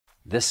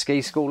This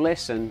ski school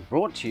lesson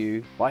brought to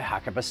you by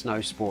Hakuba Snow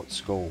Sports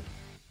School.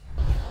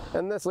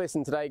 In this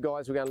lesson today,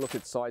 guys, we're going to look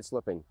at side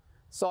slipping.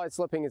 Side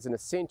slipping is an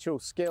essential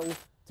skill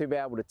to be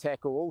able to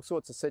tackle all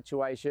sorts of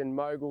situations,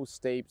 moguls,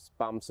 steeps,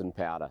 bumps and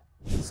powder.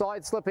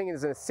 Side slipping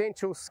is an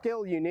essential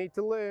skill you need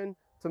to learn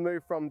to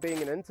move from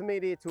being an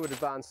intermediate to an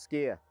advanced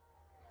skier.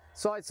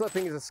 Side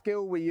slipping is a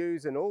skill we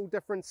use in all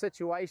different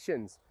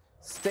situations: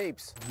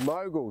 steeps,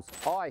 moguls,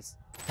 ice,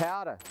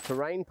 powder,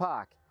 terrain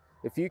park.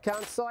 If you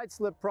can't side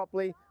slip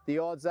properly, the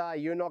odds are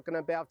you're not going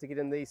to be able to get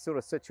in these sort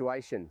of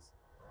situations.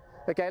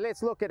 Okay,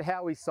 let's look at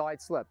how we side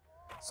slip.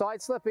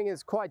 Side slipping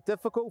is quite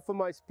difficult for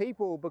most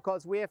people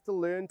because we have to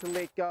learn to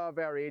let go of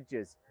our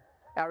edges.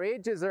 Our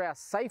edges are our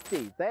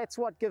safety. That's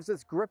what gives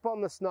us grip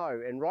on the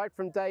snow. And right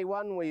from day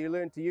one, where you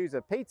learn to use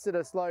a pizza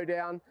to slow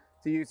down,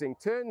 to using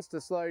turns to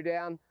slow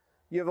down,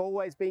 you've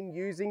always been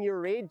using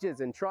your edges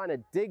and trying to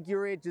dig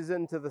your edges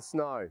into the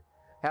snow.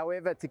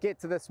 However, to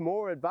get to this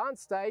more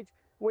advanced stage,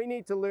 we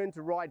need to learn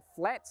to ride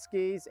flat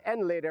skis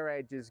and let our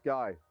edges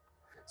go.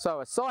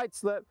 So a side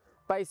slip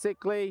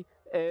basically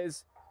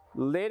is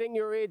letting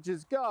your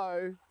edges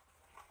go,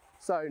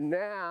 so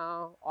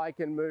now I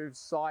can move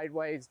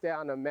sideways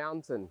down a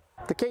mountain.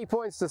 The key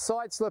points to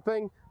side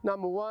slipping: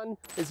 number one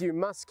is you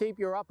must keep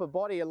your upper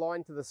body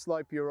aligned to the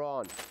slope you're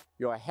on.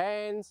 Your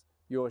hands,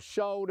 your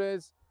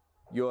shoulders,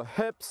 your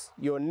hips,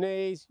 your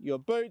knees, your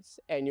boots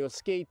and your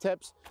ski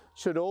tips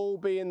should all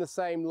be in the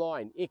same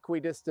line,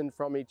 equidistant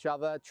from each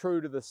other, true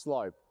to the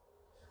slope.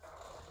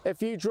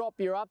 If you drop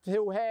your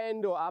uphill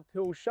hand or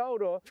uphill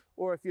shoulder,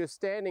 or if you're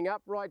standing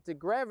upright to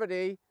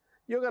gravity,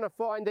 you're going to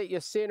find that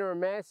your center of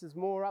mass is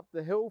more up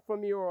the hill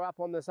from you or up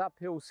on this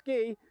uphill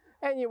ski,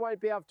 and you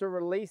won't be able to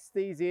release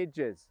these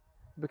edges.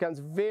 It becomes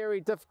very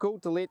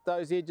difficult to let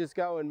those edges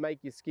go and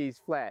make your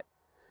skis flat.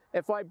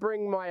 If I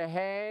bring my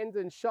hand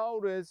and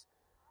shoulders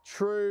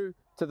true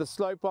to the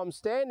slope I'm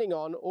standing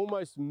on,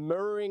 almost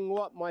mirroring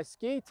what my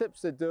ski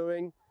tips are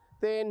doing,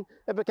 then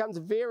it becomes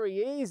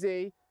very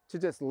easy to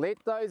just let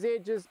those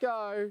edges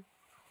go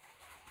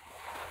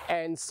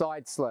and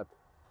side slip.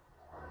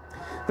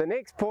 The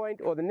next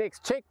point, or the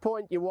next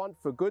checkpoint you want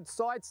for good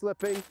side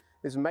slipping,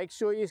 is make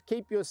sure you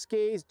keep your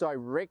skis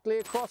directly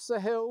across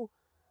the hill,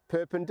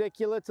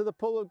 perpendicular to the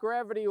pull of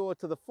gravity or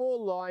to the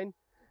fall line,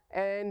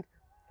 and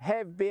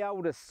be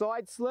able to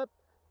side slip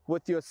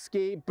with your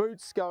ski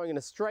boots going in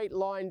a straight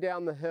line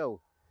down the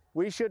hill.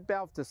 We should be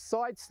able to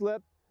side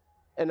slip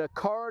in a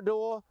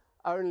corridor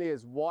only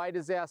as wide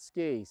as our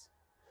skis.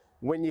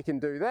 When you can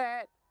do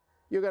that,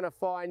 you're going to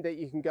find that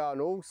you can go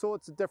in all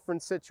sorts of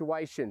different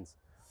situations.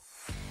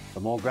 For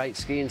more great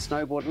ski and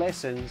snowboard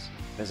lessons,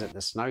 visit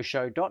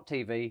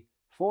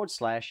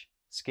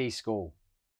thesnowshow.tv/ski school.